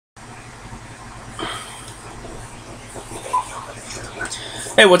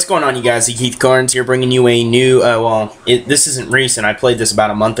Hey, what's going on, you guys? Keith Carnes here, bringing you a new, this isn't recent. I played this about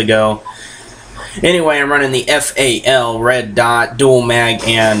a month ago. Anyway, I'm running the FAL Red Dot Dual Mag,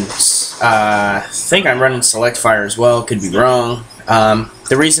 and I think I'm running Select Fire as well. Could be wrong.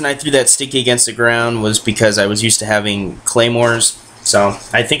 The reason I threw that sticky against the ground was because I was used to having Claymores, so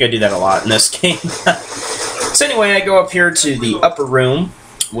I think I do that a lot in this game. So anyway, I go up here to the upper room,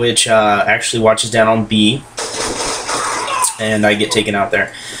 which actually watches down on B. And I get taken out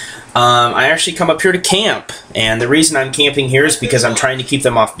there. I actually come up here to camp, and the reason I'm camping here is because I'm trying to keep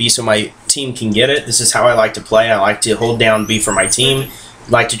them off B so my team can get it. This is how I like to play. I like to hold down B for my team. I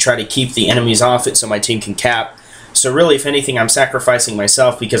like to try to keep the enemies off it so my team can cap. So really, if anything, I'm sacrificing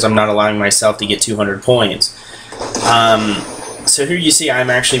myself because I'm not allowing myself to get 200 points. So here you see I'm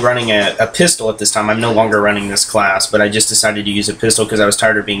actually running a pistol at this time. I'm no longer running this class, but I just decided to use a pistol because I was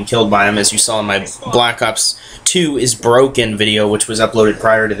tired of being killed by him. As you saw in my Black Ops 2 is Broken video, which was uploaded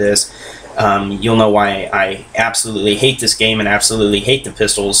prior to this, you'll know why I absolutely hate this game and absolutely hate the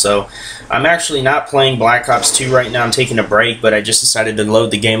pistols. So I'm actually not playing Black Ops 2 right now. I'm taking a break, but I just decided to load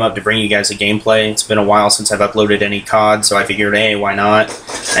the game up to bring you guys a gameplay. It's been a while since I've uploaded any COD, so I figured, hey, why not?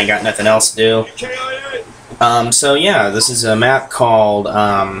 I ain't got nothing else to do. So yeah, this is a map called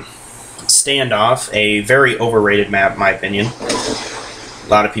Standoff, a very overrated map in my opinion. A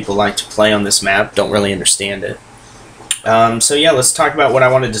lot of people like to play on this map, don't really understand it. So yeah, let's talk about what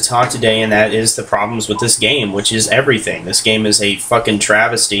I wanted to talk today, and that is the problems with this game, which is everything. This game is a fucking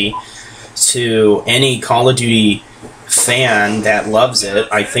travesty to any Call of Duty fan that loves it.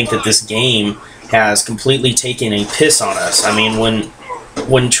 I think that this game has completely taken a piss on us. I mean, when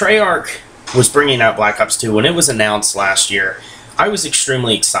Treyarch was bringing out Black Ops 2, when it was announced last year, I was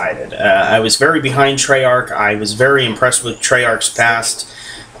extremely excited. I was very behind Treyarch. I was very impressed with Treyarch's past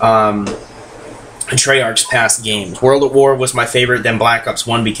games. World at War was my favorite, then Black Ops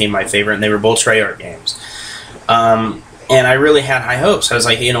 1 became my favorite, and they were both Treyarch games. And I really had high hopes. I was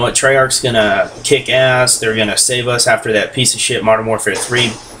like, you know what, Treyarch's gonna kick ass. They're gonna save us after that piece of shit Modern Warfare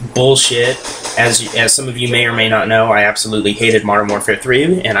 3 bullshit. As some of you may or may not know, I absolutely hated Modern Warfare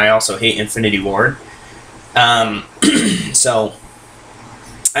 3, and I also hate Infinity Ward. So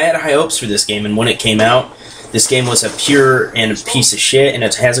I had high hopes for this game, and when it came out, this game was a pure and a piece of shit, and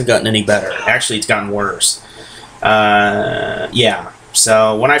it hasn't gotten any better. Actually, it's gotten worse. Yeah.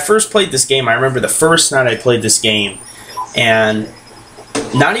 So when I first played this game, I remember the first night I played this game, and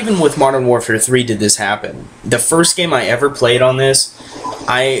not even with Modern Warfare 3 did this happen. The first game I ever played on this,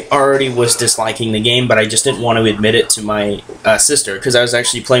 I already was disliking the game, but I just didn't want to admit it to my sister, because I was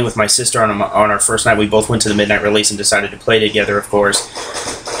actually playing with my sister on our first night. We both went to the midnight release and decided to play together, of course.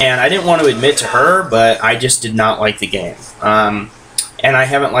 And I didn't want to admit to her, but I just did not like the game. And I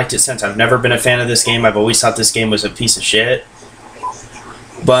haven't liked it since. I've never been a fan of this game. I've always thought this game was a piece of shit.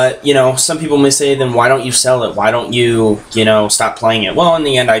 But, you know, some people may say, then why don't you sell it? Why don't you, you know, stop playing it? Well, in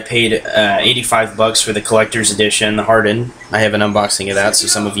the end, I paid $85 for the collector's edition, the Hardened. I have an unboxing of that, so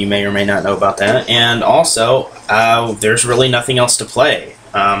some of you may or may not know about that. And also, there's really nothing else to play.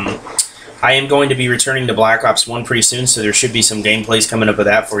 I am going to be returning to Black Ops 1 pretty soon, so there should be some gameplays coming up with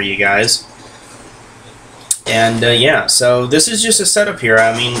that for you guys. And, yeah, so this is just a setup here.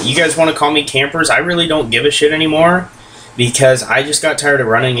 I mean, you guys want to call me campers? I really don't give a shit anymore, because I just got tired of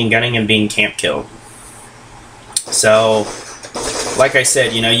running and gunning and being camp killed. So, like I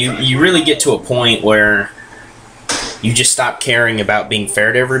said, you know, you really get to a point where you just stop caring about being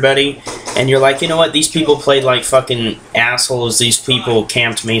fair to everybody, and you're like, you know what, these people played like fucking assholes, these people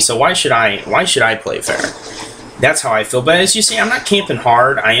camped me, so why should I play fair? That's how I feel. But as you see, I'm not camping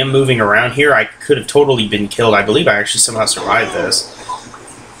hard. I am moving around here. I could have totally been killed. I believe I actually somehow survived this.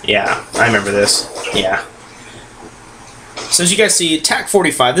 Yeah, I remember this. Yeah. So as you guys see, TAC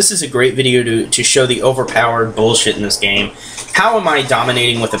 45, this is a great video to show the overpowered bullshit in this game. How am I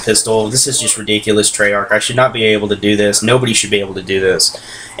dominating with a pistol? This is just ridiculous, Treyarch. I should not be able to do this. Nobody should be able to do this.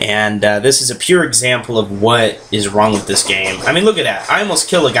 And this is a pure example of what is wrong with this game. I mean, look at that. I almost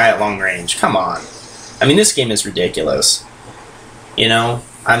killed a guy at long range. Come on. I mean, this game is ridiculous. You know?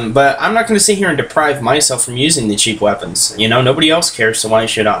 But I'm not going to sit here and deprive myself from using the cheap weapons. You know, nobody else cares, so why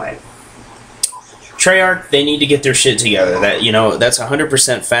should I? Treyarch, they need to get their shit together. That, you know, that's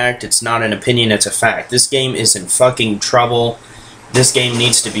 100% fact. It's not an opinion, it's a fact. This game is in fucking trouble. This game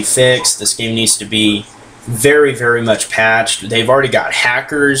needs to be fixed. This game needs to be very, very much patched. They've already got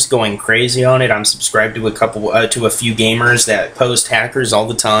hackers going crazy on it. I'm subscribed to a few gamers that post hackers all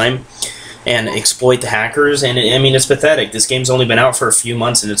the time and exploit the hackers. And I mean, it's pathetic. This game's only been out for a few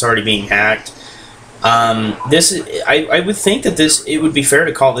months and it's already being hacked. I would think that it would be fair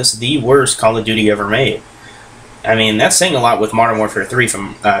to call this the worst Call of Duty ever made. I mean, that's saying a lot with Modern Warfare 3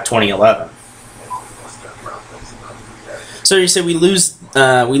 from 2011. So you said we lose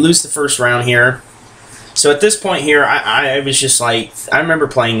the first round here. So at this point here, I was just like, I remember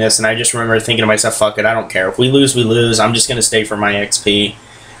playing this, and I just remember thinking to myself, fuck it, I don't care. If we lose, we lose. I'm just going to stay for my XP.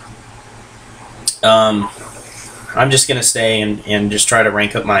 I'm just going to stay and just try to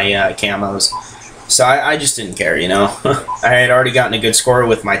rank up my camos. So I just didn't care, you know. I had already gotten a good score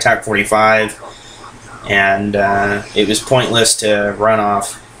with my TAC 45, and it was pointless to run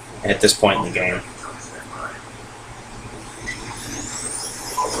off at this point in the game.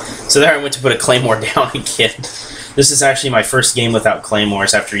 So there I went to put a claymore down again. This is actually my first game without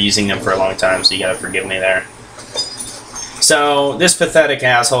claymores after using them for a long time, so you gotta forgive me there. So this pathetic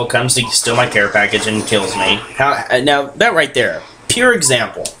asshole comes to steal my care package and kills me. Now, that right there, pure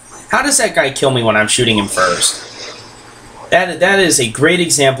example. How does that guy kill me when I'm shooting him first? That is a great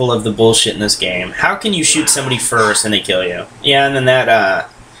example of the bullshit in this game. How can you shoot somebody first and they kill you? Yeah, and then that,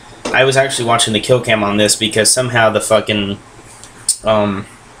 I was actually watching the kill cam on this because somehow the fucking,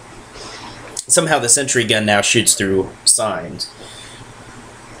 somehow the sentry gun now shoots through signs.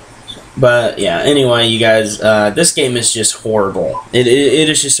 But yeah, anyway, you guys, this game is just horrible. It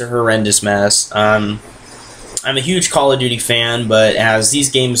is just a horrendous mess. I'm a huge Call of Duty fan, but as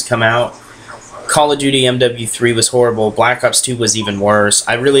these games come out, Call of Duty MW3 was horrible. Black Ops 2 was even worse.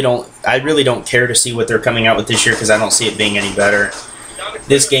 I really don't care to see what they're coming out with this year because I don't see it being any better.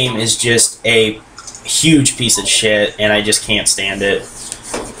 This game is just a huge piece of shit, and I just can't stand it.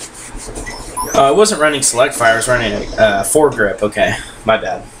 I wasn't running select fire, I was running a foregrip. Okay, my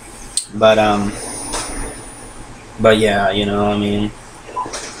bad. But yeah, you know, I mean,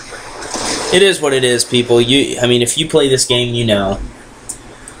 it is what it is, people. I mean, if you play this game, you know.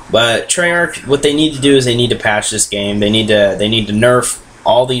 But Treyarch, what they need to do is they need to patch this game. They need to nerf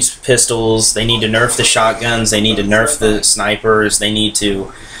all these pistols. They need to nerf the shotguns. They need to nerf the snipers. They need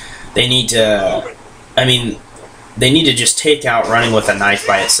to, I mean, they need to just take out running with a knife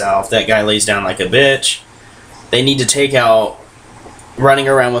by itself. That guy lays down like a bitch. They need to take out running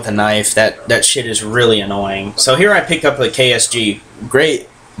around with a knife. That shit is really annoying. So here I pick up a KSG. Great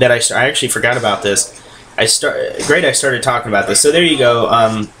that I actually forgot about this. I started talking about this. So there you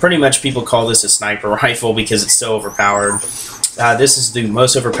go. Pretty much people call this a sniper rifle because it's so overpowered. This is the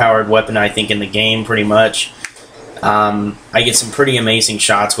most overpowered weapon I think in the game, pretty much. I get some pretty amazing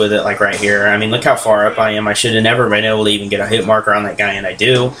shots with it, like right here. I mean, look how far up I am. I should have never been able to even get a hit marker on that guy, and I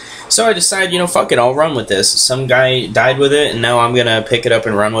do. So I decided, you know, fuck it, I'll run with this. Some guy died with it, and now I'm going to pick it up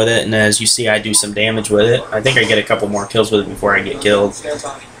and run with it, and as you see, I do some damage with it. I think I get a couple more kills with it before I get killed.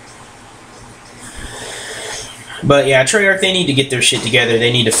 But yeah, Treyarch, they need to get their shit together.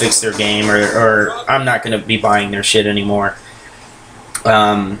 They need to fix their game, or I'm not going to be buying their shit anymore.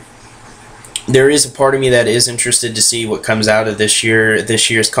 There is a part of me that is interested to see what comes out of this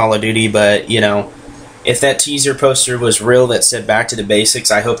year's Call of Duty, but, you know, if that teaser poster was real that said back to the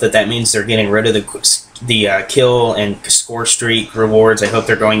basics, I hope that means they're getting rid of the kill and score streak rewards. I hope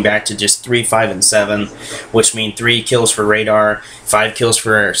they're going back to just 3, 5, and 7, which mean 3 kills for radar, 5 kills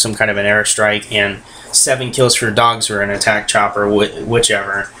for some kind of an airstrike, and 7 kills for dogs or an attack chopper,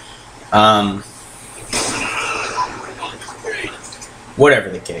 whichever. Whatever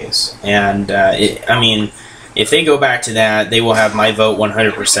the case. And, I mean, if they go back to that, they will have my vote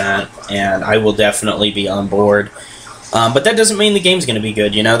 100%, and I will definitely be on board. But that doesn't mean the game's going to be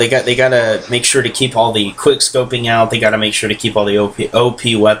good, you know? They got to make sure to keep all the quick scoping out. They got to make sure to keep all the OP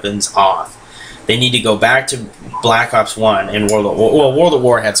weapons off. They need to go back to Black Ops 1 and World of War. Well, World of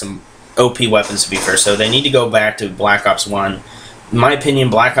War had some OP weapons, to be fair, so they need to go back to Black Ops 1. In my opinion,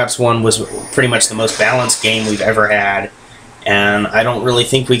 Black Ops 1 was pretty much the most balanced game we've ever had, and I don't really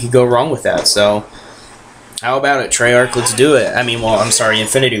think we could go wrong with that. So how about it, Treyarch? Let's do it. I mean, well, I'm sorry,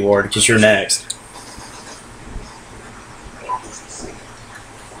 Infinity Ward, because you're next.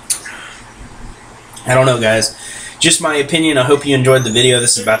 I don't know, guys. Just my opinion. I hope you enjoyed the video.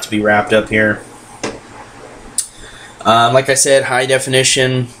 This is about to be wrapped up here. Like I said, high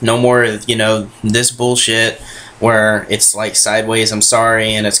definition. No more, you know, this bullshit where it's like sideways, I'm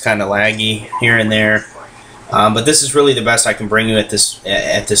sorry, and it's kind of laggy here and there. But this is really the best I can bring you at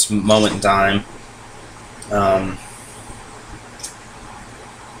this moment in time.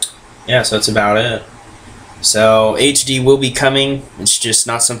 Yeah, so that's about it. So HD will be coming. It's just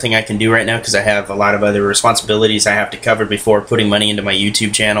not something I can do right now because I have a lot of other responsibilities I have to cover before putting money into my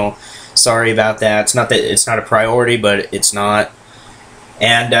YouTube channel. Sorry about that. It's not that it's not a priority, but it's not.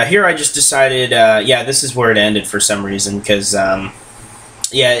 And here I just decided, yeah, this is where it ended for some reason, because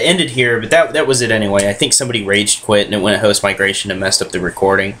yeah, it ended here, but that was it anyway. I think somebody raged quit and it went host migration and messed up the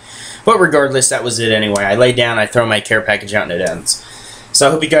recording. But regardless, that was it anyway. I lay down, I throw my care package out, and it ends. So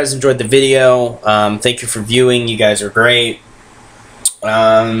I hope you guys enjoyed the video. Thank you for viewing. You guys are great.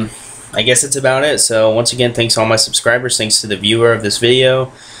 I guess that's about it. So once again, thanks to all my subscribers. Thanks to the viewer of this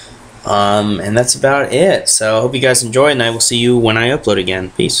video. And that's about it. So I hope you guys enjoy, and I will see you when I upload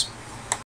again. Peace.